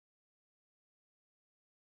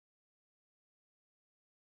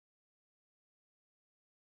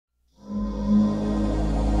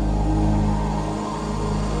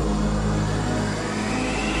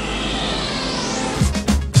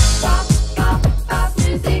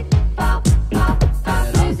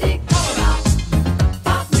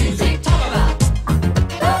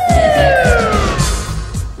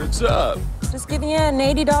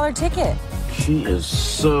$90 ticket. She is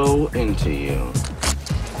so into you.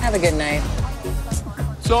 Have a good night.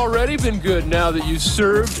 It's already been good now that you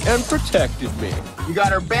served and protected me. You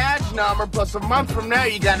got her badge number, plus a month from now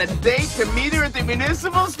you got a date to meet her at the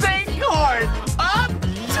municipal state court. Up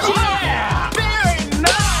top! Very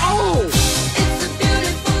nice!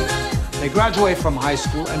 They graduate from high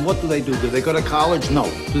school, and what do? Do they go to college? No.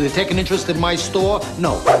 Do they take an interest in my store?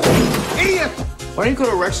 No. Idiot! Why don't you go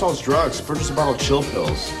to Rexall's Drugs, purchase a bottle of chill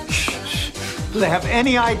pills? Do they have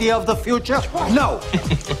any idea of the future? No.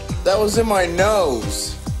 That was in my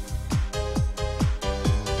nose.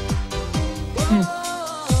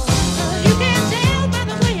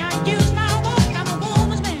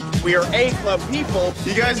 We are A-club people.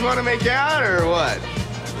 You guys want to make out or what?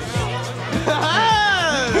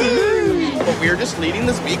 But we are just leading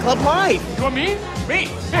this B-club life. You want me? Me?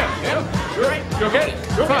 Yeah. You're right. You'll get it.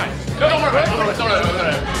 You're fine. No, don't worry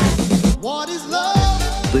about it. What is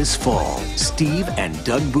love? This fall, Steve and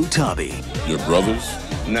Doug Butabi. Your brothers?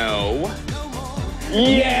 No.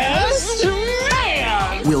 Yes,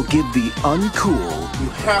 man! Will give the uncool. You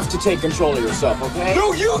have to take control of yourself, okay?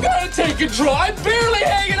 No, you gotta take control. I'm barely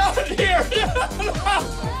hanging on here.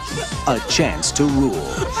 A chance to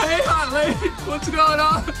rule. Hey, hot lady. What's going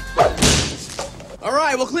on? All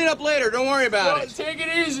right, we'll clean up later. Don't worry about it. Take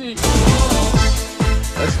it easy.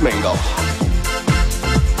 Let's mingle.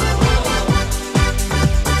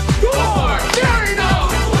 Very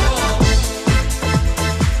nice.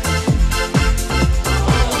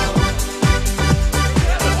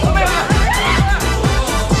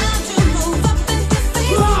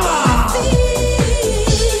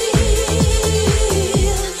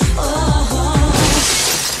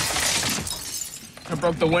 I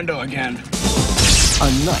broke the window again. A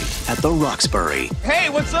night at the Roxbury. Hey,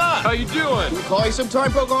 what's up? How you doing? Can we call you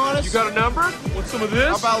sometime, Pocahontas? You got a number? Want some of this?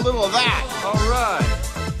 How about a little of that? All right.